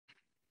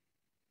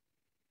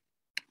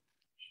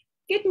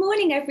Good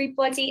morning,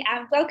 everybody,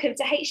 and welcome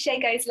to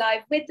HJ Goes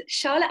Live with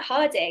Charlotte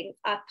Harding,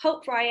 our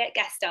Pulp Riot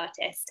guest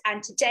artist.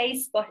 And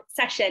today's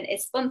session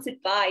is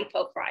sponsored by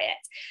Pulp Riot.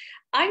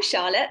 I'm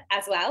Charlotte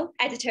as well,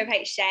 editor of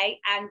HJ,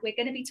 and we're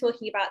going to be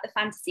talking about the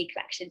fantasy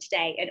collection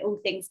today and all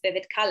things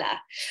vivid colour.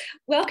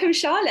 Welcome,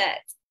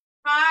 Charlotte.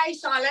 Hi,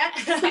 Charlotte.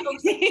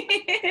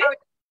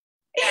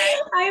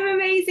 I'm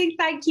amazing,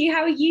 thank you.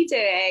 How are you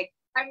doing?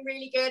 I'm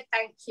really good,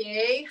 thank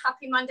you.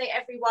 Happy Monday,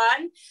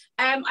 everyone.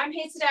 I'm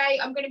here today.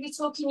 I'm going to be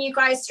talking you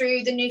guys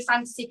through the new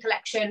fantasy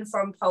collection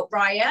from Pulp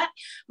Riot.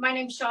 My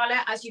name's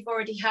Charlotte, as you've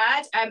already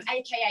heard,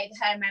 aka the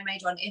Hair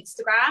Mermaid on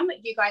Instagram.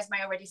 You guys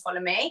may already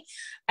follow me.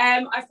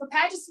 I've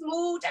prepared a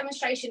small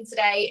demonstration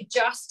today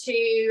just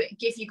to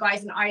give you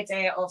guys an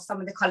idea of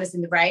some of the colours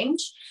in the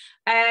range.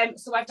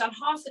 So I've done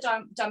half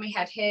the dummy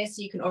head here,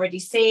 so you can already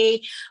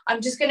see.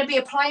 I'm just going to be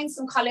applying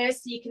some colours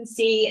so you can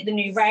see the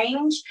new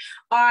range.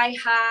 I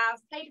have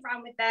played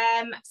around with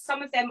them.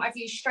 Some of them I've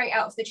used straight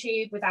out of the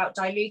tube without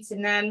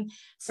diluting them.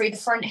 Through the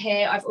front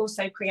here, I've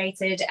also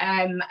created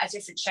a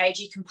different shade.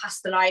 You can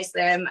pastelise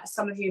them.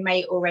 Some of you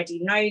may already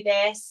know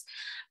this.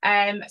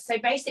 So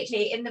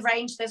basically in the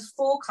range, there's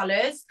 4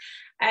 colours.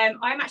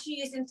 I'm actually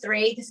using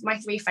 3. This is my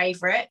 3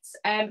 favourites.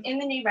 In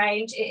the new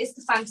range, it is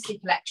the fantasy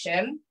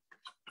collection.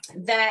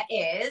 There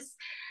is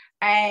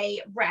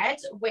a red,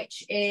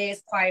 which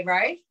is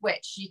Pyro,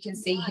 which you can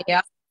see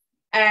here.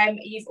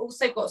 You've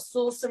also got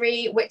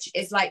Sorcery, which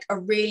is like a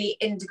really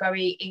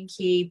indigo-y,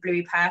 inky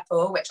blue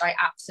purple, which I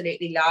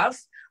absolutely love,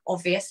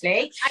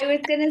 obviously. I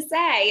was going to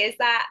say, is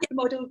that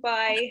modelled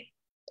by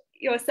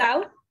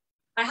yourself?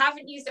 I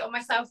haven't used it on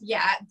myself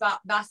yet,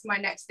 but that's my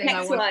next thing.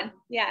 Next one,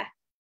 yeah.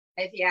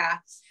 Yeah.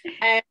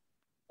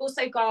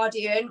 Also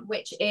Guardian,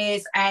 which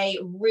is a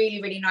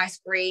really, really nice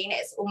green.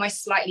 It's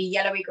almost slightly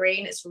yellowy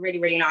green. It's really,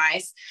 really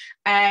nice.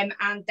 And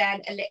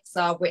then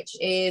Elixir, which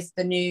is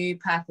the new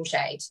purple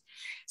shade.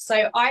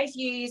 So I've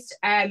used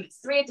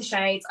 3 of the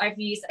shades. I've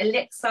used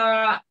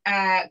Elixir,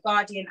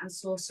 Guardian and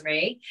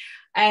Sorcery.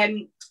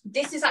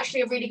 This is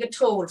actually a really good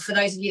tool for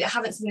those of you that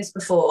haven't seen this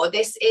before.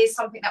 This is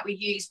something that we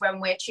use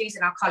when we're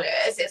choosing our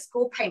colours. It's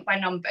called Paint by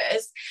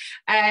Numbers.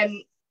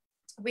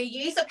 We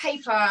use a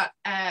paper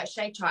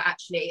shade chart,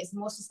 actually. It's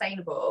more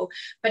sustainable,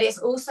 but it's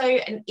also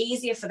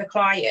easier for the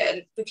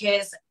client,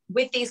 because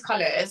with these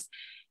colours,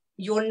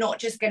 you're not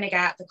just going to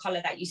get the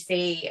colour that you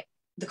see,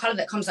 the colour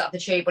that comes out of the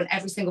tube on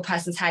every single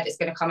person's head is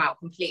going to come out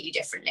completely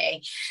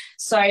differently.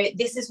 So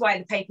this is why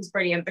the paper is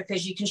brilliant,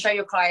 because you can show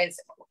your clients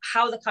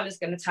how the colour is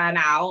going to turn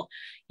out.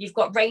 You've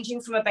got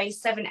ranging from a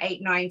base 7,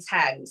 8, 9,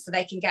 10, so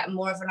they can get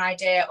more of an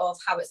idea of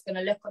how it's going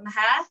to look on the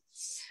hair.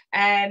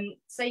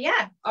 So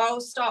yeah, I'll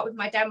start with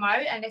my demo,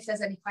 and if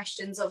there's any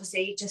questions,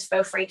 obviously just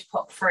feel free to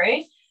pop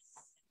through.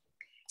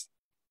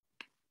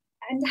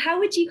 And how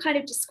would you kind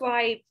of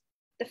describe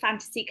the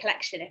fantasy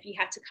collection if you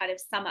had to kind of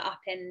sum it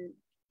up in?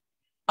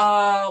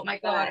 Oh my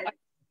god,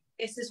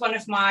 this is one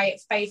of my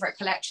favorite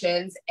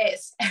collections.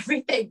 It's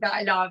everything that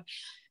I love.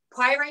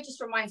 Pyro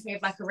just reminds me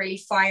of like a really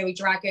fiery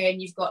dragon.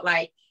 You've got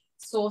like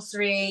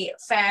sorcery,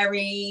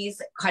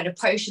 fairies, kind of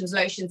potions,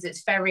 lotions.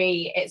 It's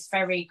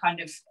very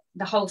kind of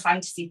the whole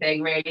fantasy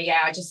thing, really.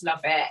 Yeah, I just love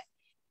it.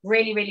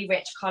 Really, really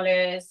rich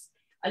colours,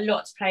 a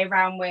lot to play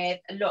around with,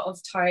 a lot of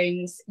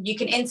tones. You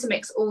can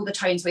intermix all the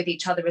tones with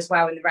each other as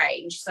well in the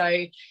range.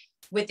 So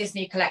with this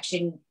new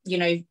collection, you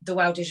know, the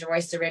world is your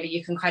oyster, really.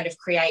 You can kind of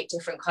create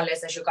different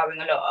colours as you're going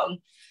along.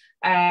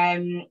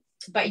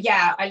 But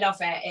yeah, I love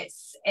it.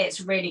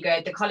 It's really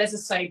good. The colours are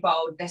so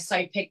bold, they're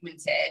so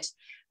pigmented.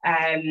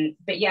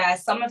 But yeah,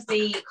 some of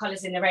the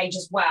colours in the range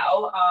as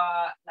well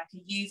are like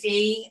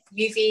a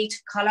UV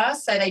colour,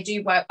 so they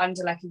do work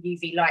under like a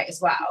UV light as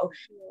well.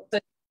 So,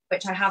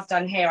 which I have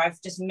done here.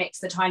 I've just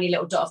mixed a tiny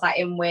little dot of that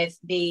in with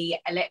the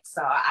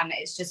Elixir, and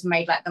it's just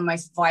made like the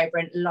most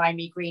vibrant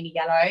limey greeny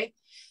yellow.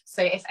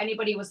 So if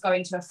anybody was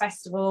going to a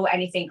festival,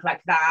 anything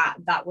like that,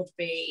 that would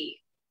be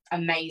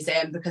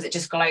amazing, because it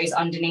just glows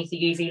underneath the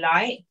UV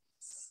light.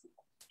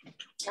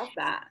 Love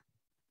that.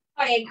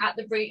 At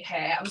the root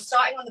here, I'm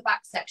starting on the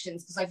back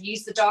sections because I've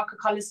used the darker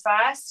colours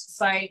first.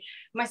 So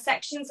my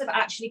sections have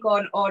actually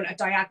gone on a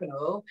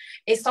diagonal.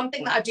 It's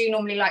something that I do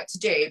normally like to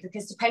do,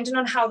 because depending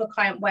on how the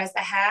client wears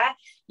their hair,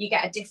 you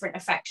get a different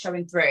effect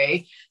showing through.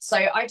 So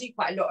I do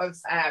quite a lot of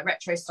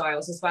retro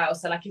styles as well.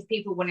 So like if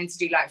people wanted to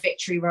do like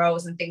victory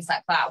rolls and things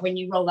like that, when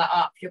you roll that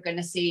up, you're going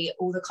to see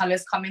all the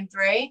colours coming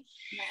through. Nice.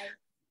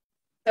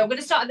 So I'm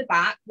going to start at the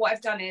back. What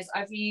I've done is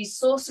I've used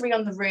Sorcery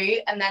on the root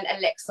and then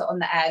Elixir on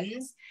the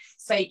ends.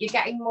 So you're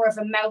getting more of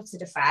a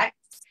melted effect.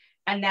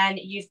 And then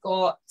you've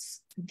got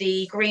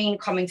the green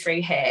coming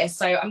through here.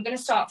 So I'm going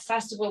to start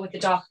first of all with the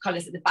darker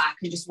colours at the back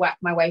and just work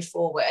my way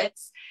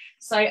forwards.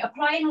 So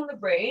applying on the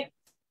root.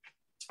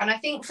 And I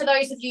think for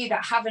those of you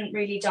that haven't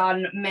really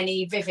done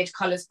many vivid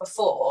colours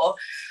before,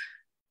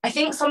 I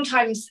think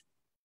sometimes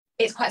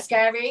it's quite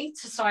scary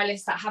to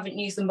stylists that haven't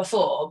used them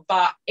before.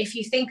 But if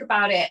you think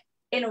about it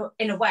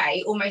in a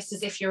way, almost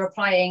as if you're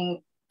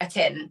applying a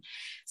tint.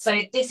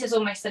 So this is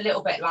almost a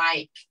little bit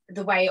like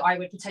the way I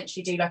would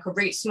potentially do like a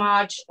root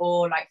smudge,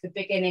 or like the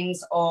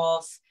beginnings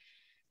of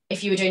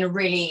if you were doing a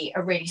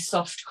really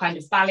soft kind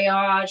of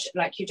balayage,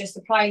 like you're just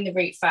applying the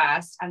root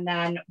first, and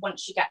then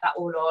once you get that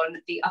all on,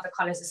 the other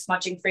colours are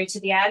smudging through to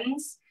the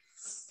ends.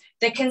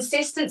 The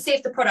consistency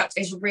of the product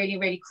is really,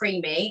 really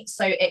creamy,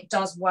 so it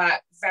does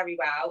work very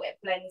well. It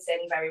blends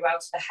in very well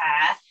to the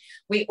hair.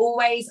 We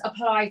always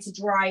apply to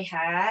dry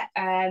hair.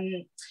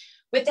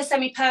 With the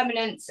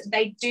semi-permanents,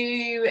 they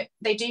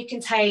do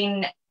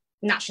contain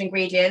natural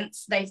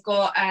ingredients. They've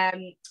got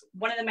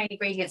one of the main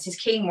ingredients is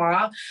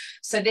quinoa,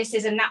 so this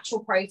is a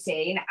natural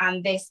protein,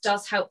 and this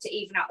does help to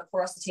even out the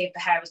porosity of the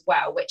hair as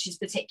well, which is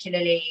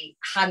particularly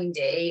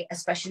handy,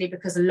 especially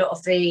because a lot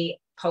of the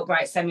Pulp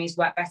Riot semis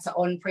work better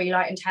on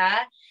pre-lightened hair.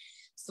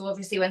 So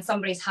obviously when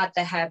somebody's had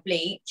their hair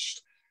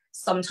bleached,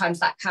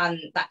 sometimes that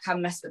can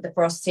mess with the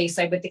porosity.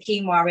 So with the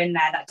quinoa in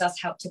there, that does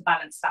help to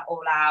balance that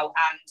all out,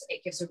 and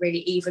it gives a really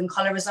even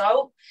colour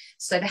result.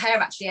 So the hair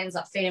actually ends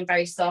up feeling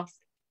very soft,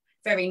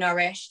 very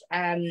nourished.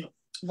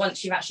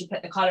 Once you've actually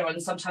put the colour on,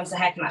 sometimes the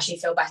hair can actually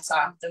feel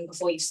better than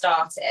before you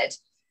started.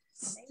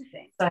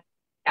 Amazing. So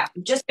yeah,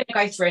 I'm just going to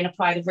go through and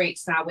apply the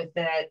roots now with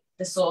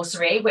the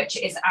Sorcery, which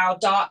is our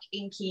dark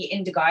inky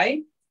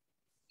indigo.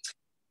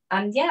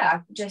 And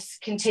yeah,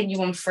 just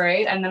continue on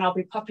through, and then I'll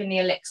be popping the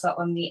elixir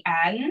on the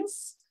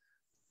ends.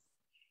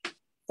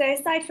 So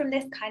aside from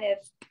this kind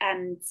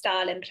of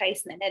style and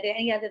placement, are there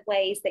any other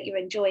ways that you're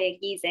enjoying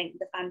using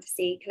the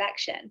fantasy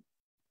collection?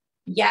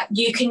 Yeah,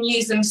 you can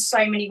use them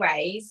so many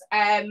ways.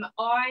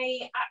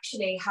 I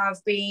actually have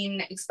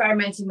been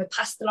experimenting with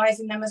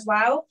pastelsizing them as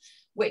well,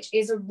 which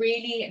is a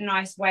really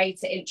nice way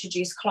to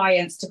introduce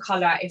clients to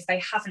colour if they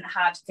haven't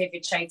had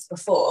vivid shades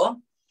before.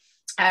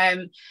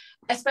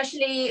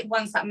 Especially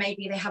ones that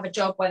maybe they have a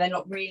job where they're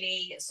not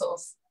really sort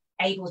of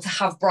able to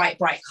have bright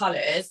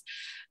colours.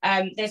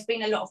 There's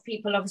been a lot of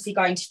people obviously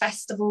going to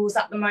festivals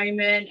at the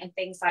moment and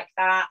things like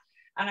that.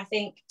 And I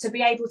think to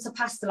be able to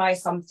pastelise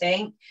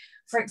something,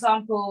 for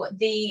example,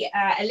 the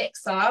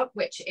elixir,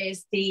 which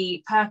is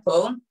the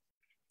purple,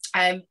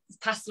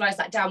 pastelise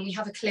that down. We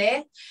have a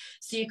clear,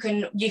 so you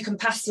can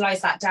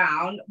pastelise that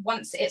down.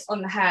 Once it's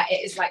on the hair,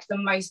 it is like the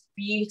most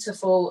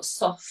beautiful,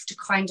 soft,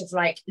 kind of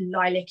like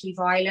lilac-y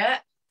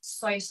violet.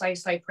 So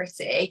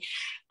pretty.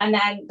 And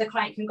then the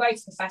client can go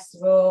to the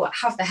festival,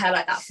 have the hair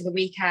like that for the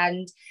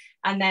weekend,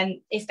 and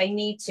then if they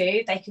need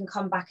to, they can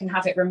come back and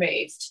have it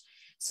removed.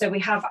 So we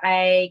have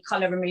a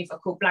colour remover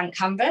called Blank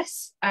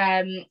Canvas.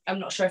 I'm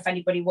not sure if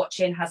anybody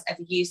watching has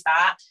ever used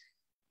that.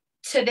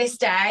 To this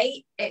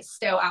day, it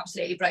still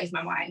absolutely blows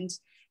my mind.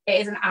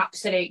 It is an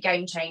absolute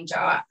game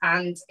changer,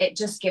 and it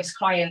just gives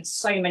clients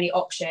so many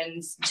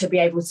options to be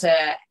able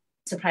to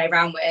play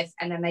around with,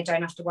 and then they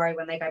don't have to worry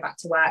when they go back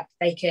to work.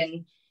 They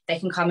can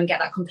come and get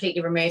that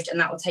completely removed, and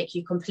that will take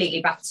you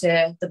completely back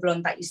to the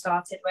blonde that you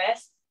started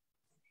with.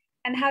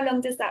 And how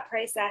long does that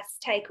process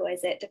take, or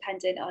is it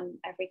dependent on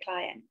every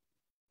client?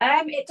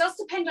 It does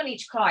depend on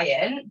each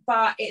client,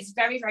 but it's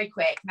very, very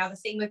quick. Now, the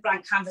thing with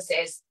blank canvas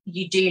is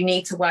you do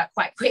need to work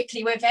quite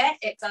quickly with it.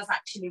 It does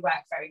actually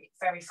work very,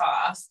 very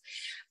fast.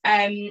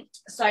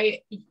 So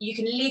you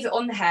can leave it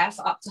on the hair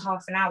for up to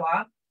half an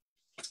hour.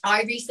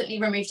 I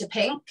recently removed a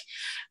pink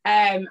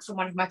from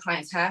one of my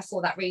clients' hair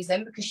for that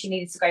reason, because she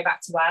needed to go back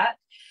to work.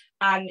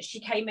 And she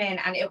came in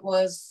and it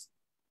was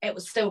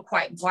still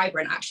quite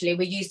vibrant, actually.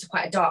 We used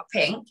quite a dark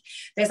pink.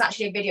 There's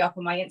actually a video up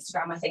on my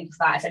Instagram, I think, of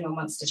that, if anyone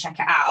wants to check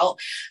it out.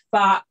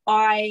 But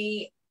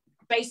I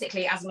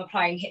basically, as I'm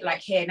applying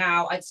here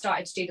now, I'd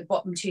started to do the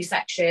bottom two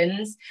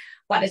sections.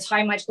 By the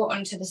time I'd got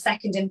onto the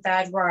second and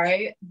third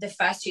row, the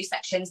first two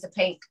sections, the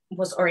pink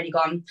was already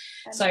gone.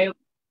 Okay. So I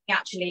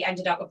actually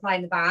ended up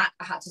applying the back.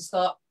 I had to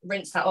stop,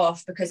 rinse that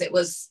off, because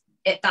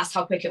that's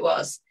how quick it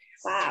was.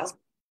 Wow.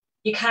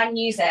 You can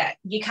use it.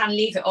 You can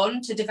leave it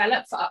on to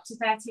develop for up to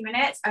 30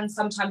 minutes. And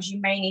sometimes you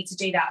may need to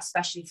do that,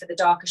 especially for the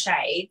darker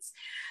shades.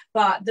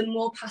 But the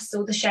more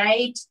pastel the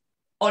shade,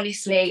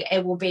 honestly,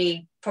 it will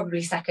be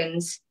probably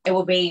seconds. It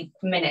will be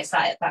minutes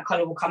that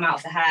colour will come out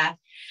of the hair.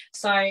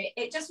 So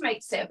it just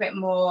makes it a bit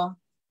more,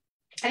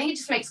 I think it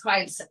just makes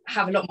clients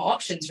have a lot more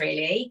options,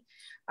 really.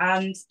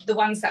 And the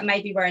ones that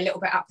maybe were a little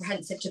bit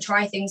apprehensive to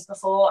try things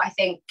before, I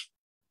think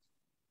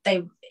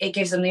it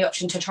gives them the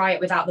option to try it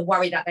without the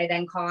worry that they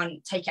then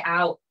can't take it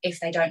out if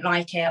they don't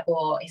like it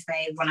or if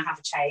they want to have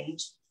a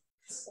change.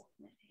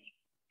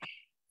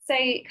 So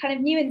kind of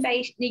new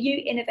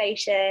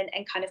innovation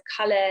and kind of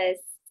colours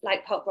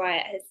like Pulp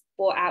Riot has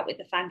brought out with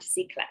the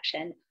fantasy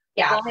collection.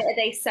 Yeah. Why are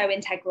they so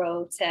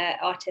integral to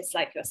artists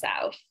like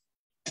yourself?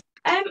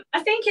 I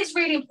think it's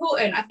really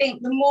important. I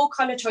think the more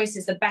colour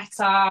choices, the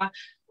better.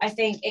 I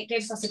think it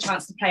gives us a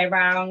chance to play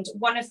around.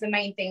 One of the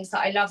main things that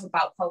I love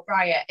about Pulp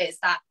Riot is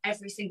that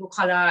every single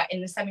colour in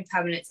the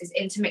semi-permanents is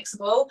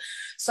intermixable.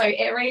 So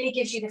it really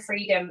gives you the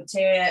freedom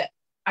to,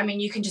 I mean,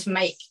 you can just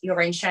make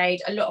your own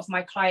shade. A lot of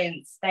my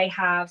clients, they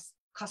have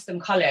custom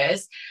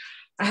colours.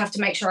 I have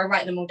to make sure I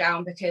write them all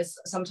down, because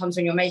sometimes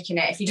when you're making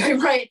it, if you don't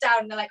write it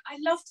down, they're like, I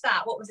loved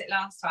that. What was it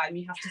last time?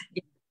 You have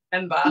to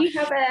remember. Do you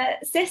have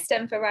a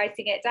system for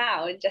writing it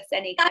down? Just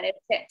any kind of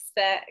tips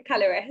for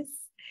colourists?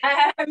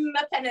 A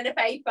pen and a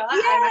paper.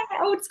 Yeah,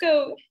 old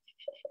school.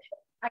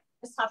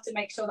 just have to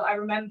make sure that I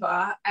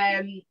remember.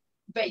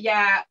 But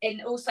yeah,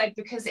 and also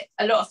because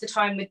a lot of the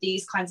time with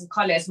these kinds of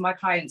colours, my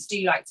clients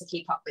do like to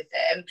keep up with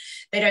them.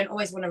 They don't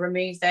always want to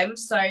remove them.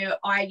 So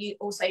I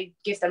also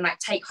give them like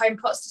take home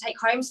pots to take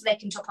home so they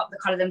can top up the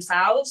colour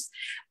themselves.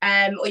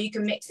 Or you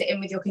can mix it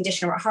in with your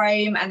conditioner at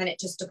home and then it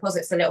just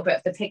deposits a little bit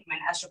of the pigment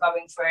as you're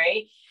going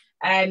through.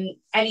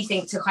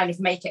 Anything to kind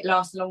of make it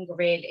last longer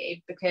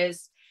really,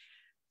 because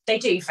they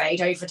do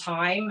fade over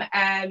time,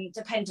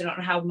 depending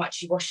on how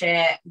much you wash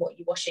it, what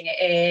you're washing it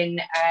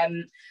in.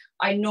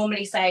 I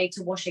normally say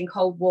to wash in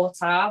cold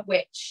water,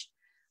 which,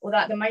 although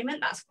at the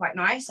moment that's quite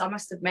nice. I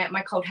must admit,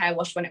 my cold hair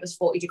wash when it was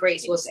 40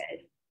 degrees was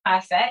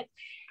perfect.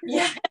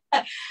 Yeah.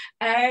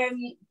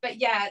 But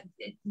yeah,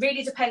 it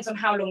really depends on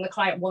how long the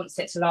client wants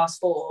it to last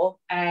for.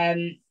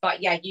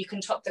 But yeah, you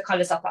can top the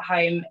colours up at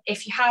home.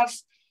 If you have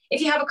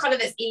a colour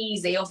that's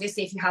easy,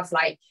 obviously if you have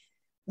like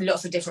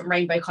lots of different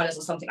rainbow colours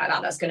or something like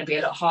that, that's going to be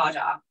a lot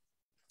harder.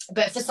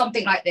 But for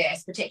something like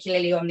this,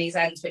 particularly on these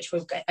ends, which are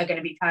going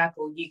to be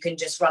purple, you can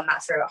just run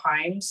that through at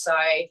home. So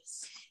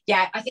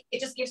yeah, I think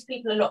it just gives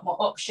people a lot more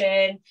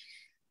option.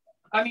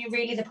 I mean,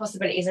 really the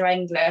possibilities are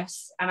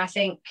endless. And I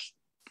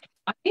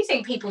do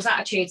think people's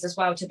attitudes as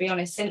well, to be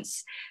honest,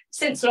 since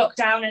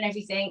lockdown and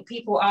everything,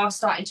 people are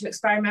starting to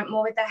experiment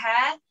more with their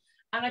hair.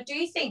 And I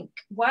do think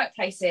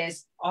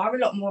workplaces are a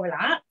lot more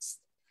relaxed.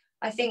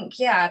 I think,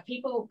 yeah,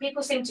 people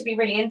seem to be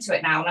really into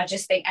it now. And I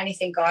just think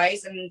anything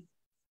goes. And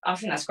I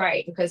think that's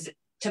great because,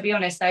 to be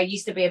honest, there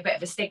used to be a bit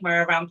of a stigma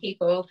around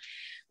people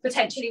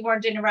potentially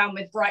wandering around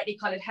with brightly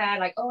coloured hair,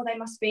 like, oh, they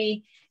must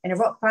be in a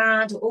rock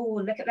band, or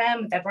oh, look at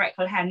them with their bright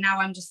coloured hair. Now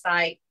I'm just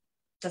like,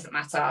 doesn't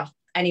matter.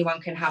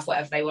 Anyone can have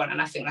whatever they want.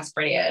 And I think that's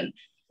brilliant.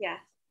 Yeah.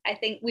 I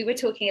think we were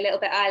talking a little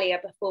bit earlier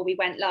before we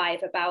went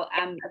live about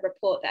a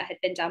report that had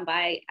been done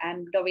by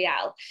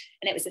L'Oreal,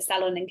 and it was a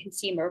Salon and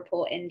Consumer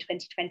report in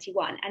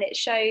 2021, and it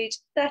showed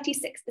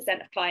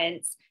 36% of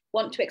clients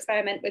want to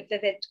experiment with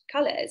vivid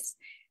colours.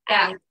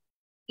 And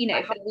you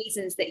know, for the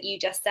reasons that you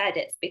just said,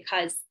 it's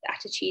because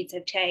attitudes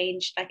have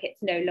changed. Like,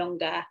 it's no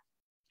longer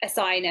a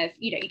sign of,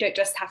 you know, you don't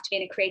just have to be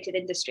in a creative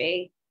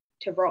industry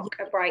to rock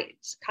a bright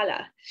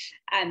colour.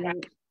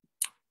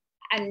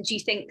 And do you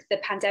think the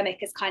pandemic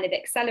has kind of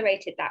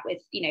accelerated that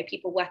with, you know,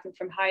 people working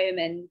from home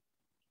and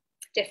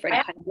different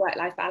kind of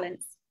work-life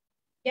balance?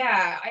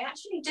 Yeah, I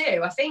actually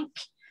do. I think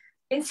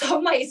in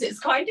some ways it's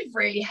kind of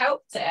really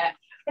helped it.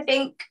 I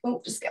think,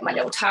 just get my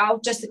little towel,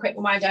 just a quick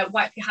reminder,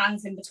 wipe your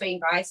hands in between,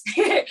 guys.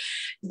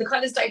 The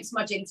colours don't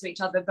smudge into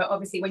each other, but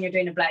obviously when you're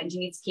doing a blend, you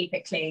need to keep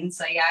it clean.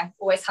 So yeah,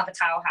 always have a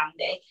towel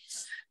handy.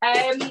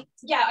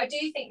 Yeah, I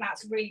do think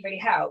that's really, really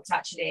helped,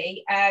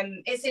 actually.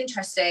 It's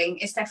interesting.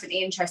 It's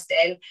definitely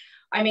interesting.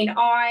 I mean,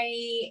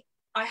 I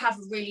have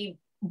a really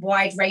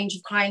wide range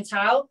of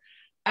clientele,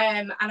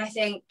 and I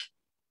think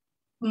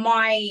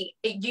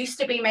it used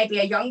to be maybe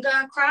a younger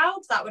crowd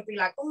that would be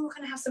like, oh,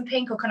 can I have some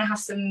pink or can I have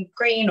some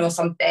green or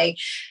something?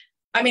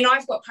 I mean,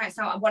 I've got clients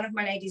now, one of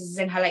my ladies is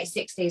in her late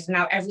 60s, and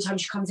now every time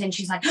she comes in,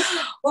 she's like,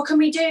 oh, what can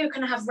we do?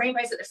 Can I have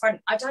rainbows at the front?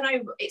 I don't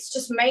know. It's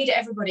just made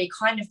everybody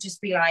kind of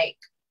just be like,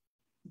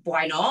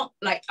 why not?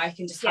 Like, I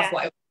can just have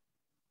what I want.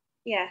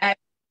 Yeah. I'm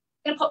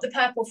going to pop the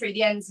purple through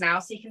the ends now,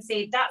 so you can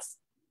see that's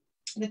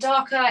the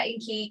darker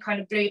inky kind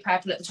of blue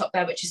purple at the top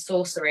there, which is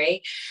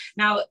Sorcery.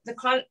 Now the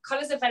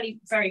colours are very,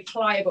 very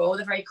pliable,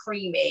 they're very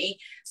creamy,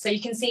 so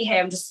you can see here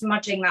I'm just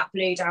smudging that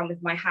blue down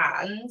with my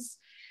hands,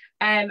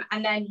 and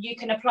then you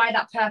can apply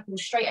that purple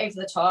straight over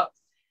the top,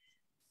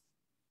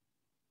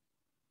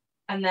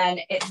 and then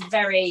it's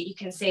very, you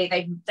can see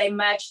they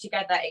merge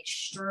together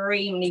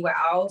extremely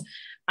well.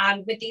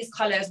 And with these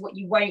colours, what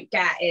you won't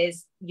get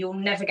is, you'll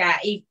never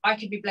get, I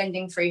could be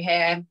blending through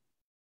here,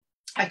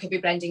 I could be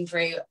blending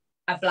through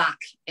a black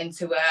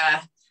into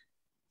a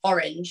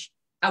orange,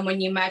 and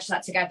when you merge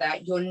that together,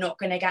 you're not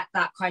going to get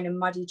that kind of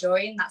muddy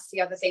join. That's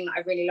the other thing that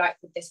I really like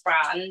with this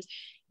brand.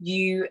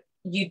 You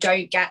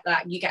don't get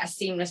that. You get a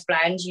seamless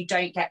blend. You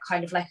don't get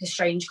kind of like a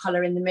strange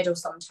color in the middle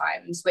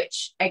sometimes,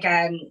 which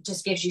again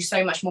just gives you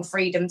so much more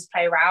freedom to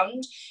play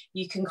around.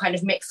 You can kind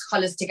of mix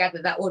colors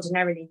together that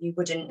ordinarily you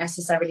wouldn't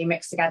necessarily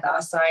mix together.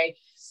 So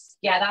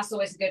yeah, that's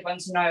always a good one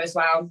to know as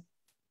well.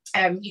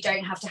 You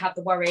don't have to have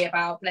the worry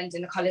about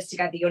blending the colours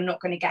together. You're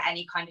not going to get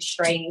any kind of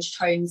strange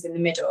tones in the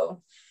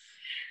middle.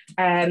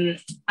 And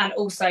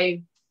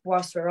also,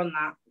 whilst we're on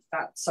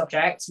that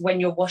subject, when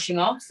you're washing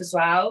off as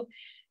well,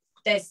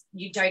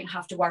 you don't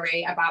have to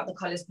worry about the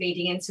colours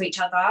bleeding into each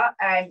other.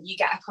 You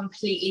get a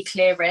completely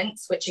clear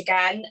rinse, which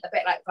again, a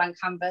bit like blank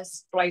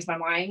canvas, blows my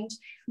mind.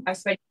 I've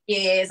spent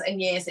years and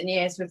years and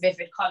years with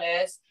vivid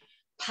colours,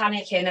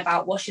 panicking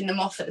about washing them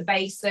off at the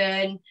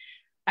basin,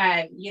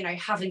 you know,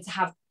 having to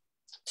have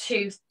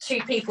two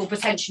people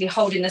potentially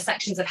holding the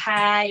sections of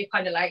hair. You're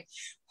kind of like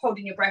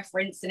holding your breath,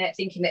 rinsing it,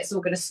 thinking it's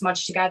all going to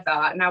smudge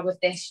together. Now with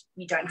this,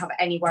 you don't have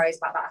any worries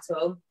about that at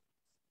all.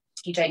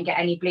 You don't get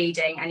any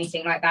bleeding,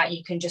 anything like that.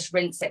 You can just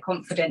rinse it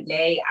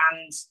confidently,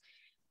 and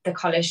the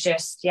colours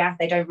just, yeah,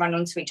 they don't run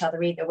onto each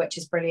other either, which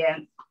is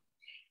brilliant.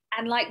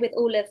 And like with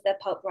all of the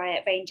Pulp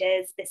Riot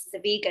ranges, this is a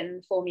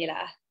vegan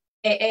formula.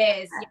 It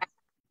is,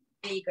 yeah.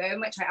 vegan,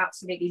 which I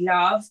absolutely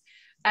love.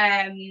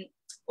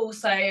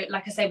 Also,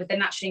 like I say, with the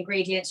natural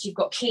ingredients, you've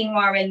got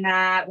quinoa in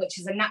there, which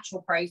is a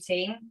natural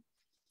protein.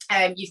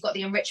 You've got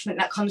the enrichment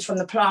that comes from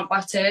the plant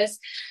butters.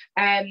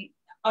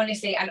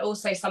 Honestly, and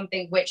also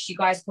something which you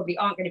guys probably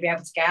aren't going to be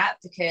able to get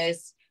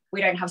because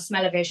we don't have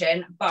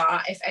smell-o-vision,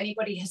 but if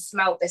anybody has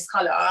smelled this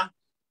colour,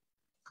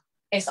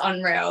 it's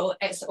unreal.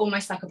 It's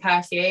almost like a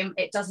perfume.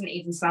 It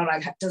doesn't smell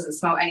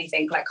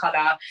anything like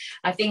colour.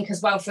 I think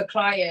as well for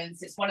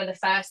clients, it's one of the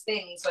first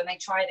things when they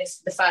try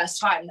this the first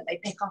time that they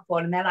pick up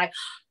on, and they're like,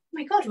 oh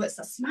my God, what's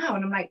that smell?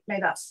 And I'm like, no,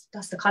 that's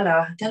the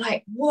colour. They're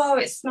like, whoa,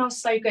 it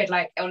smells so good.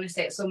 Like,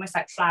 honestly, it's almost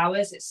like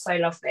flowers. It's so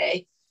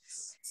lovely.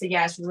 So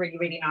yeah, it's really,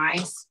 really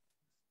nice.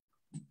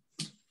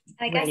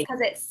 And I guess because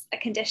it's a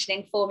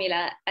conditioning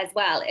formula as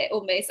well, it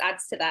almost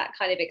adds to that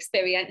kind of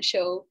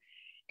experiential,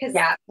 because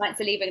clients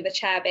are leaving the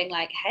chair being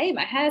like, hey,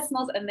 my hair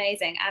smells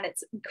amazing and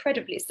it's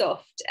incredibly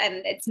soft,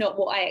 and it's not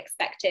what I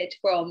expected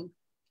from,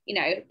 you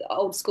know, the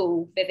old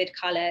school vivid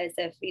colours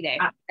of, you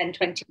know, 10,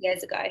 20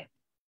 years ago.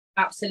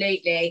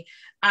 Absolutely.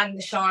 And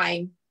the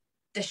shine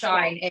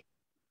is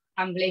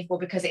unbelievable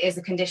because it is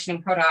a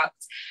conditioning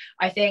product,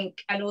 I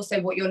think. And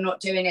also what you're not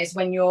doing is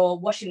when you're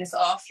washing this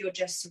off,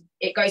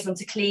 it goes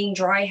onto clean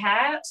dry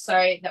hair,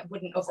 so that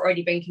wouldn't have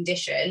already been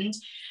conditioned.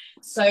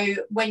 So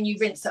when you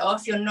rinse it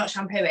off, you're not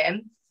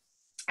shampooing,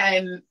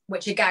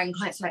 which again,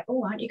 clients are like,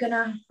 oh, aren't you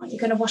gonna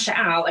wash it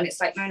out? And it's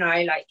like, no,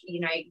 like,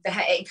 you know, the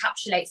hair, it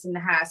encapsulates in the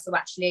hair, so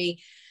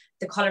actually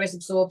the colour is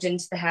absorbed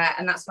into the hair,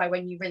 and that's why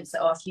when you rinse it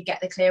off, you get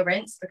the clear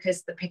rinse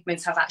because the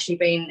pigments have actually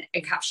been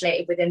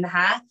encapsulated within the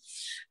hair.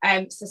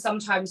 So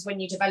sometimes when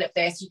you develop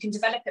this, you can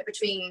develop it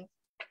between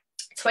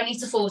 20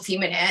 to 40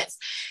 minutes.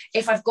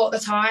 If I've got the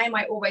time,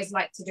 I always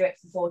like to do it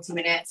for 40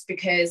 minutes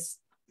because,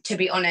 to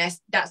be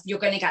honest, you're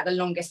going to get the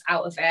longest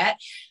out of it.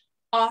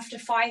 After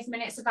 5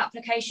 minutes of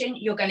application,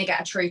 you're going to get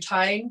a true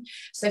tone.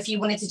 So if you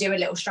wanted to do a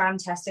little strand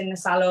test in the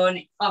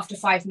salon, after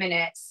 5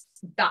 minutes,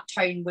 that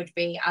tone would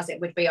be as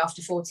it would be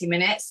after 40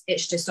 minutes.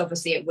 It's just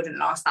obviously it wouldn't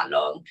last that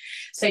long.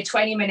 So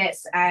 20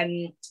 minutes,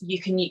 you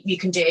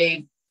can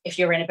do, if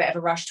you're in a bit of a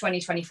rush,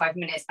 20-25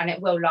 minutes, and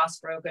it will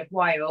last for a good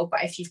while.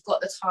 But if you've got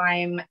the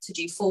time to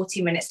do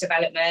 40 minutes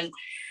development,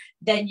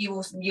 then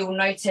you'll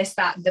notice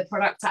that the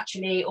product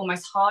actually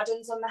almost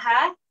hardens on the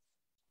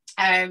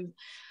hair,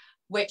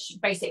 which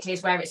basically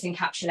is where it's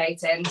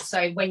encapsulating.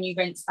 So when you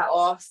rinse that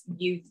off,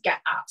 you get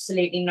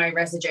absolutely no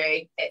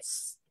residue.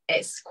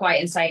 It's quite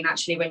insane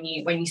actually when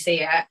you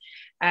see it,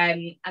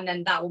 and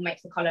then that will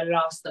make the colour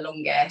last the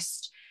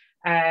longest.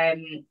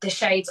 The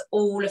shades,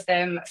 all of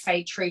them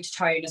fade true to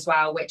tone as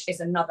well, which is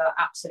another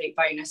absolute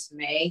bonus for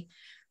me.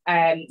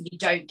 You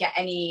don't get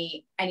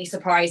any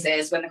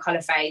surprises when the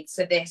colour fades.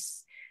 So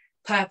this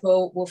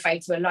purple will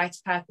fade to a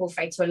lighter purple,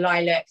 fade to a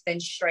lilac, then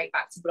straight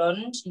back to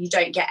blonde. You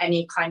don't get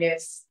any kind of,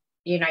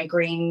 you know,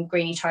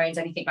 greeny tones,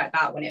 anything like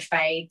that when it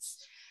fades,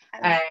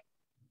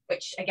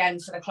 which again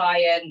for the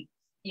client,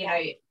 you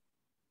know,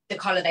 the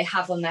colour they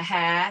have on their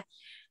hair.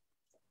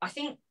 I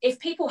think if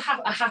people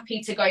are happy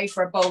to go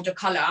for a bolder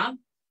colour,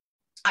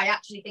 I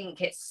actually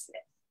think it's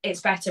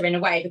better in a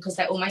way because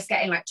they're almost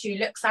getting like two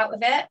looks out of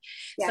it.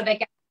 So they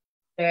get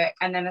a look,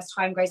 and then as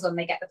time goes on,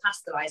 they get the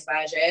pastelsized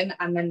version,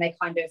 and then they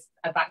kind of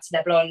are back to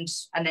their blonde,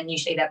 and then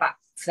usually they're back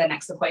for their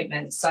next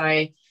appointment.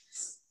 So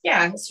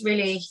yeah, it's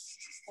really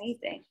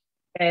amazing.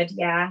 Good,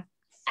 yeah.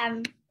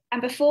 And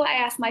before I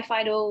ask my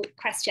final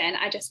question,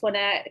 I just want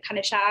to kind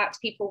of shout out to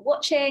people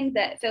watching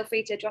that feel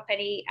free to drop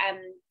any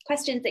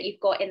questions that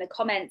you've got in the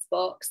comments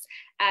box,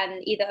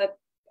 either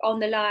on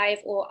the live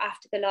or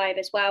after the live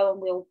as well,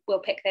 and we'll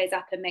pick those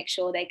up and make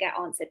sure they get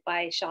answered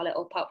by Charlotte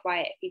or Pulp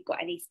Riot if you've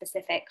got any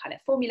specific kind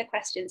of formula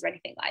questions or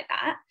anything like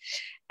that.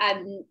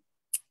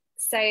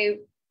 So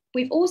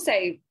we've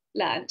also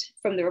learned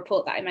from the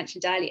report that I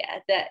mentioned earlier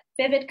that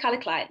vivid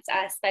colour clients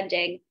are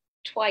spending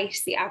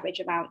twice the average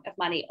amount of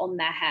money on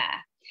their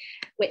hair,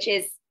 which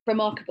is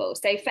remarkable.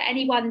 So for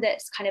anyone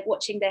that's kind of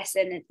watching this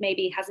and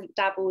maybe hasn't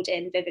dabbled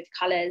in vivid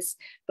colours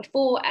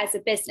before as a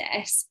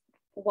business,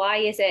 why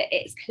is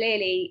it's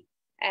clearly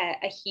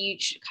a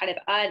huge kind of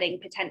earning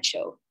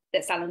potential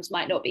that salons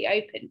might not be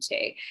open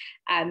to.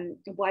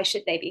 Why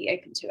should they be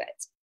open to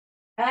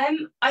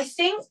it? I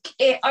think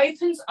it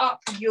opens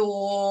up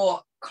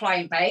your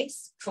client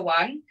base, for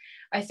one.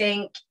 I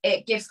think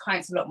it gives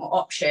clients a lot more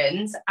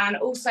options, and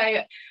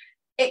also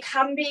it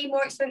can be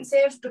more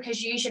expensive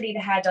because usually the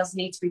hair does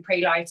need to be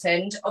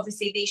pre-lightened.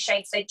 Obviously these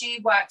shades, they do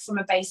work from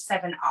a base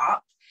 7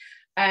 up,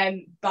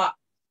 but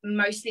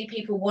mostly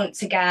people want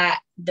to get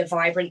the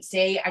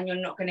vibrancy, and you're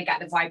not going to get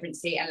the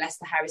vibrancy unless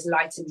the hair is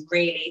lightened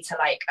really to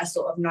like a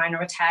sort of 9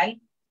 or a 10.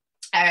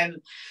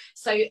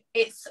 So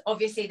it's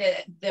obviously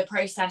the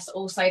process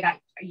also that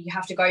you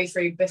have to go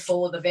through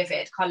before the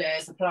vivid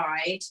colours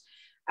applied,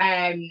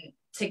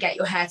 to get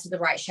your hair to the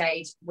right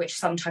shade, which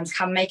sometimes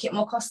can make it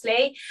more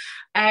costly.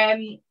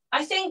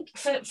 I think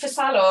for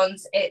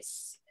salons,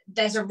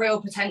 there's a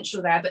real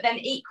potential there. But then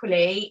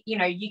equally, you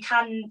know, you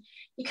can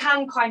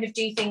kind of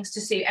do things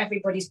to suit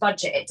everybody's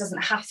budget. It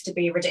doesn't have to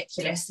be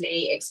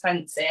ridiculously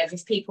expensive.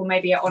 If people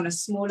maybe are on a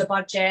smaller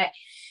budget,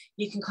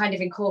 you can kind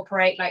of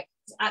incorporate, like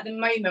at the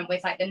moment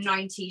with like the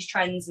 90s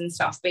trends and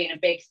stuff being a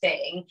big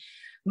thing,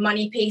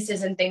 money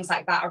pieces and things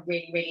like that are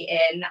really, really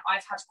in.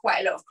 I've had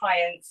quite a lot of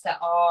clients that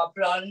are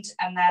blonde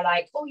and they're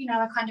like, oh, you know,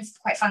 I kind of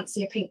quite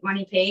fancy a pink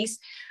money piece.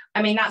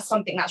 I mean, that's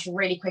something that's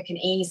really quick and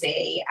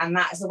easy, and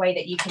that is a way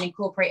that you can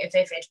incorporate a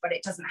vivid, but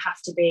it doesn't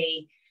have to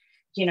be,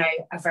 you know,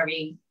 a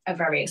very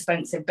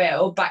expensive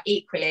bill. But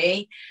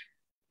equally,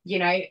 you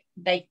know,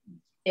 they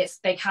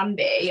can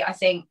be. I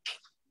think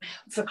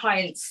for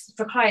clients,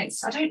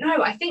 I don't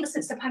know. I think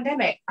since the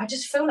pandemic, I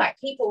just feel like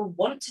people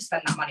want to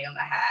spend that money on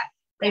their hair.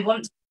 They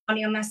want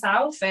money on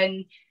themselves,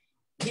 and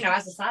you know,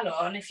 as a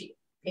salon,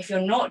 if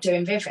you're not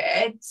doing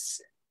vivids,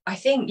 I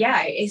think,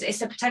 yeah,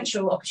 it's a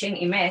potential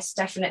opportunity missed,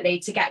 definitely,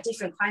 to get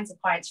different kinds of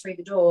clients through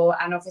the door,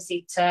 and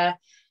obviously to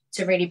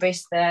really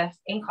boost their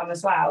income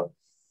as well.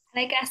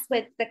 And I guess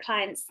with the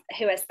clients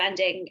who are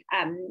spending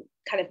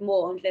kind of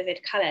more on vivid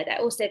colour, they're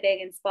also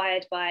being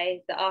inspired by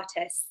the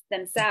artists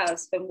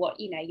themselves from what,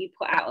 you know, you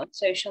put out on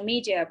social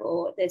media,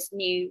 or there's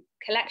new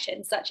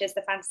collections such as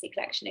the fantasy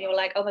collection, and you're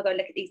like, oh my God,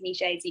 look at these new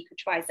shades you could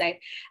try. So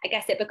I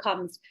guess it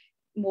becomes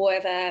more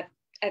of a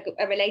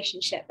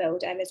relationship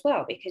builder as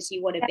well, because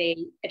you want to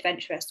be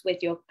adventurous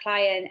with your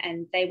client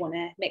and they want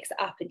to mix it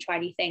up and try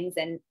new things.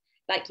 And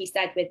like you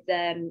said, with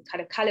the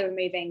kind of color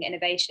removing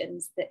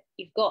innovations that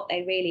you've got,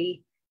 they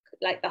really,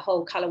 like, the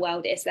whole color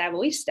world is their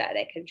oyster.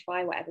 They can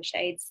try whatever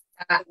shades.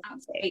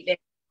 Absolutely.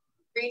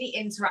 Really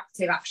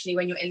interactive actually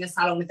when you're in the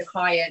salon with the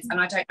clients,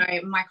 and I don't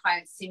know, my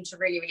clients seem to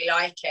really, really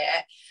like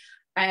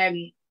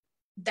it.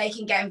 They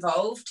can get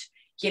involved.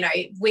 You know,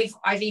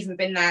 I've even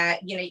been there,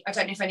 you know, I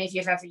don't know if any of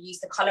you have ever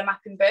used the colour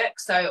mapping book,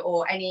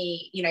 or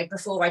any, you know,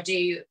 before I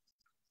do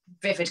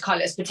vivid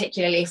colours,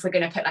 particularly if we're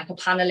going to put like a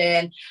panel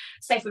in,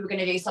 say if we were going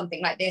to do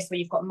something like this where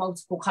you've got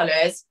multiple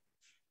colours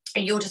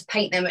and you'll just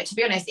paint them, to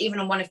be honest, even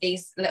on one of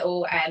these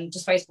little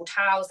disposable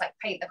towels, like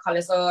paint the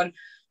colours on,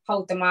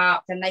 hold them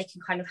up, and they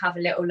can kind of have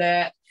a little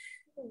look.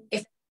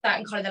 If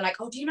certain colour, they're like,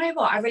 oh, do you know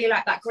what, I really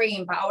like that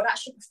green, but I would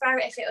actually prefer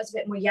it if it was a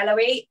bit more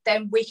yellowy,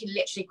 then we can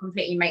literally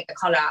completely make the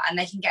colour, and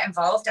they can get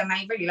involved, and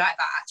they really like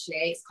that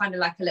actually. It's kind of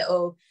like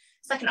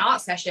it's like an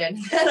art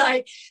session.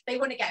 Like, they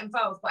want to get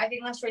involved, but I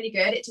think that's really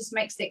good. It just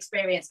makes the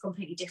experience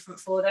completely different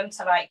for them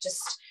to like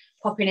just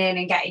popping in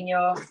and getting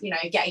your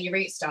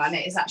roots done.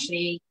 It is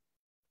actually,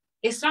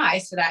 it's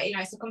nice for that, you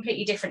know, it's a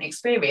completely different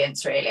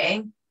experience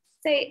really.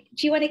 So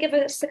do you want to give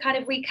us a kind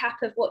of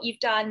recap of what you've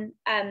done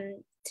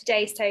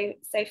today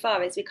so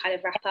far as we kind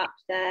of wrap up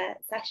the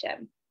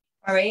session?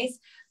 Worries.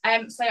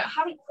 So I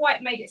haven't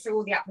quite made it through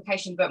all the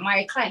application, but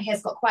my client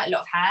here's got quite a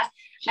lot of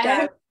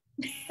hair.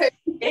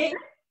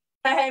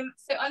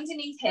 So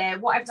underneath here,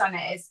 what I've done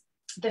is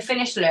the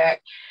finished look.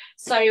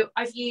 So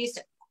I've used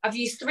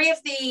 3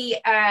 of the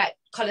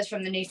colours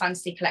from the new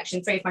fantasy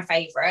collection, 3 of my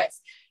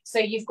favourites. So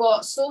you've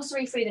got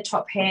Sorcery through the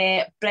top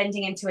here,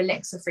 blending into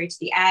Elixir through to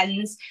the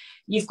ends.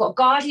 You've got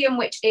Guardian,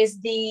 which is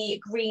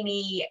the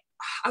greeny,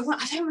 I don't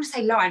want to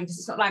say lime because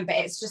it's not lime, but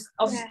it's just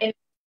obviously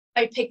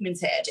so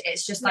pigmented.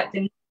 It's just like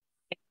like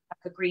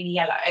a greeny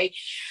yellow.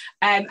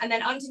 And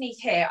then underneath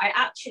here, I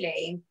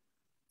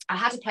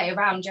had to play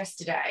around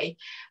yesterday,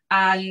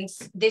 and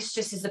this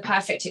just is the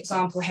perfect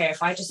example here.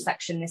 If I just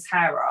section this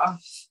hair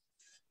off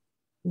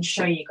and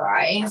show you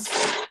guys,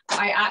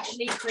 I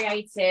actually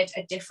created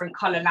a different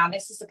colour. Now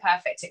this is a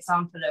perfect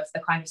example of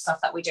the kind of stuff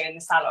that we do in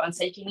the salon.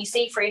 So can you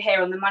see through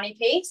here on the money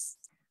piece?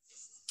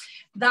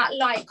 That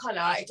light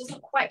colour, it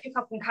doesn't quite pick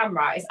up on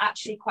camera, is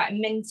actually quite a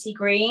minty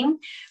green,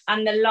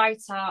 and the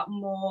lighter,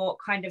 more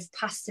kind of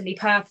pastel-y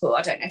purple,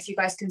 I don't know if you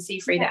guys can see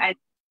through the end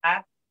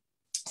there.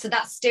 So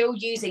that's still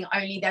using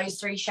only those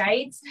 3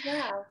 shades.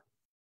 Wow.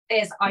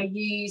 I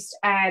used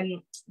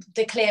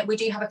the clear. We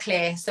do have a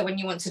clear, so when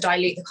you want to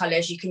dilute the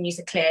colours, you can use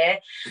a clear.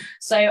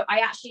 So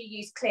I actually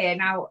used clear.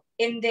 Now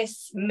in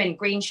this mint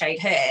green shade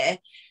here,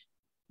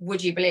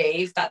 would you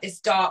believe that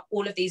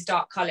all of these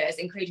dark colours,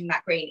 including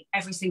that green,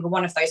 every single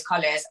one of those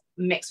colours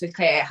mixed with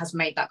clear has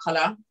made that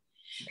colour.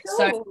 Cool.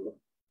 So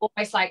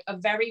almost like a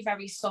very,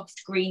 very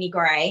soft greeny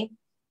grey.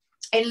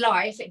 In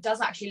life, it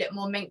does actually look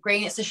more mint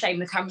green. It's a shame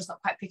the camera's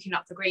not quite picking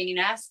up the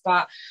greeniness,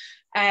 but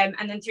and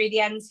then through the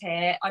ends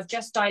here, I've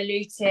just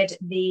diluted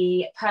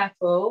the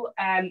purple,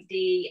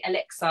 the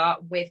Elixir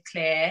with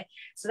clear.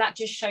 So that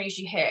just shows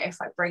you here,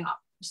 if I bring up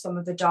some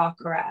of the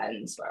darker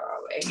ends, where are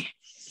we?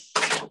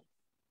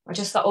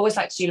 I always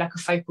like to do like a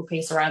focal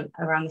piece around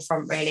the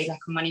front, really,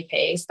 like a money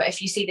piece. But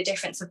if you see the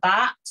difference of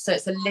that, so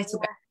it's a little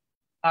bit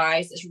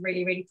size, it's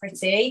really, really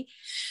pretty.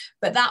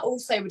 But that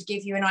also would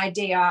give you an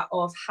idea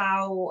of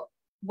how,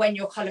 when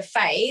your colour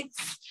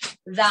fades,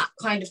 that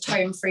kind of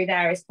tone through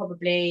there is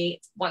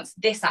probably, once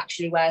this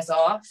actually wears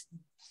off,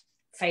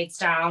 fades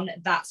down,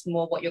 that's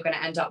more what you're going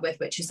to end up with,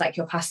 which is like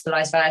your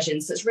pastelised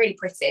version. So it's really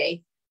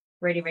pretty,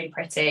 really, really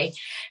pretty.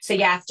 So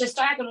yeah, just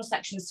diagonal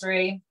sections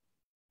through.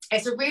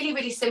 It's a really,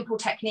 really simple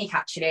technique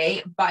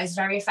actually, but it's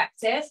very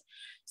effective.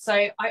 So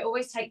I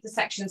always take the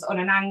sections on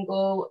an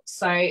angle.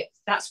 So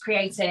that's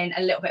creating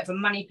a little bit of a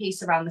money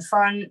piece around the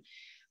front.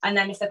 And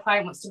then if the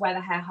client wants to wear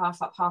the hair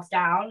half up, half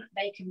down,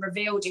 they can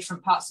reveal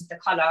different parts of the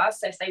colour.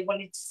 So if they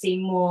wanted to see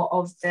more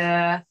of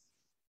the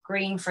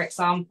green, for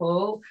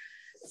example,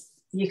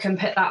 you can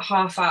put that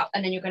half up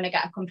and then you're going to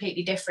get a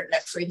completely different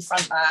look through the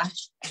front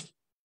there.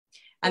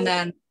 And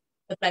then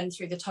the blend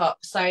through the top.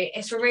 So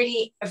it's a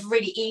really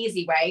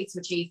easy way to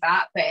achieve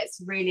that, but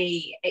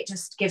it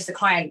just gives the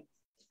client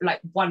like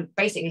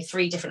basically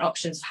 3 different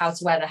options of how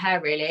to wear the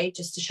hair, really,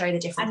 just to show the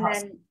different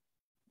parts. And then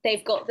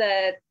they've got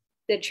the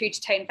true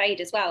to tone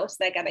fade as well, so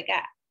they're going to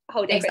get a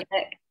whole different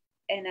look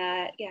in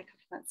a couple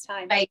of months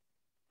time.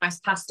 Nice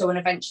pastel, and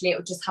eventually it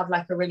will just have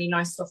like a really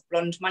nice soft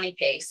blonde money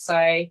piece.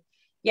 So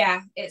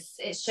yeah,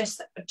 it's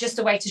just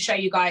a way to show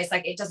you guys,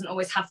 like, it doesn't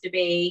always have to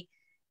be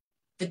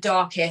the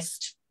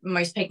darkest,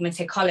 most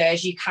pigmented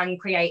colors. You can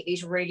create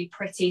these really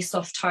pretty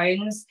soft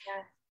tones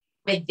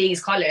with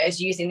these colors,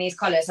 using these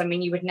colors. I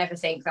mean, you would never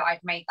think that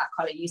I'd made that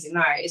color using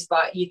those,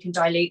 but you can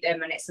dilute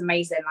them and it's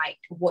amazing, like,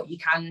 what you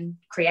can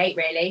create,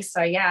 really.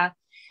 So yeah.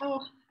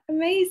 Oh,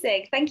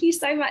 amazing. Thank you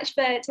so much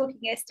for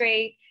talking us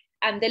through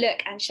the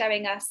look and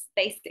showing us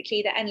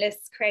basically the endless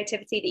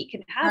creativity that you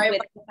can have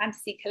with the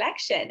fantasy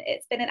collection.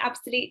 It's been an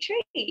absolute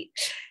treat.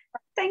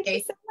 Thank you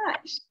so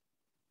much.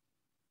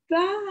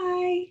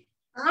 Bye.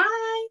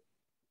 Bye.